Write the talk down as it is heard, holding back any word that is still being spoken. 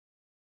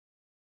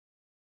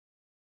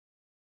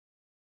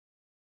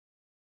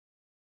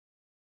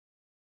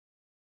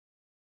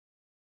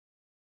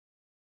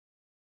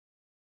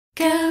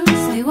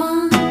Girls, they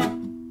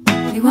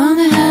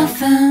wanna have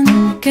fun.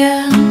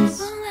 Girls,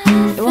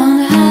 they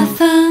wanna have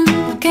fun.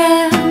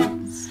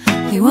 Girls,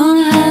 they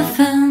wanna have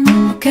fun.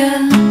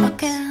 Girls,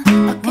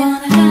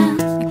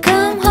 you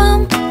come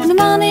home in the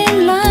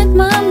morning like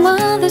my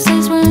mother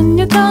says, when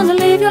you're gonna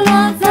live your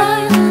life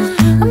right.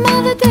 A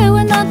mother dear,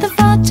 we're not the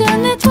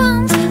fortunate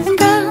ones. And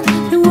girls,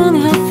 they wanna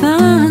have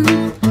fun.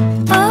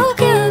 Oh,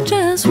 girls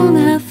just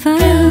wanna have fun.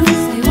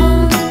 Girls,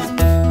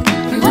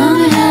 they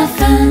wanna have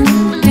fun.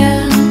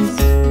 Girls,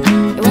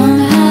 they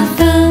wanna have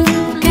fun.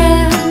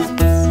 Girls,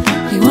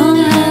 they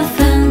wanna have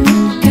fun.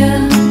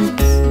 Girls,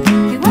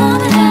 they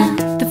wanna have.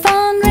 The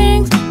phone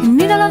rings in the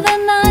middle of the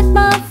night.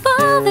 My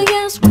father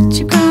yells, what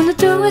you gonna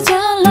do with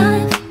your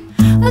life?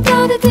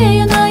 Although the day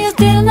you know you're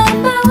still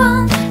number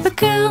one. But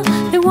girl,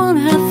 they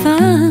wanna have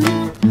fun.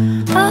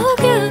 Oh,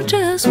 girl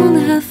just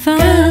wanna have fun.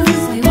 Girls,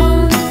 they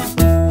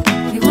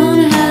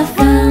wanna have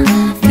fun.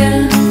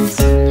 Girls,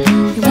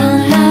 they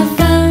wanna have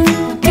fun.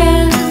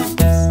 Girls,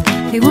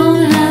 they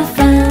wanna have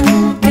fun.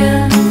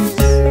 Girls,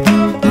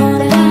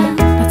 wanna have.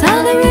 But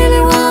all they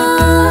really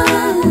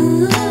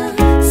want,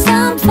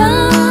 some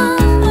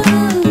fun.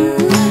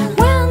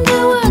 When the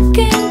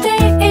working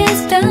day is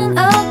done,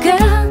 oh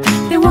girl,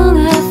 they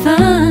wanna have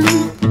fun.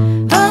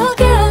 Oh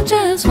girl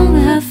just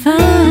wanna have fun.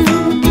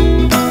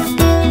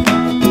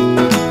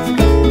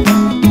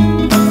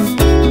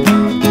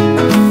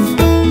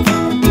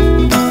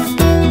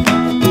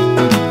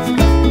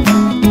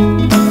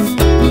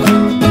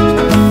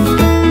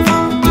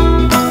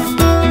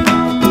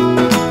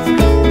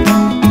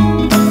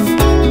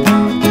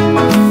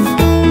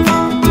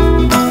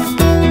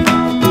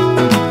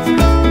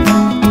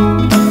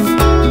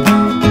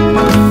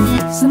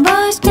 Some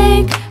boys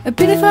take a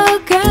beautiful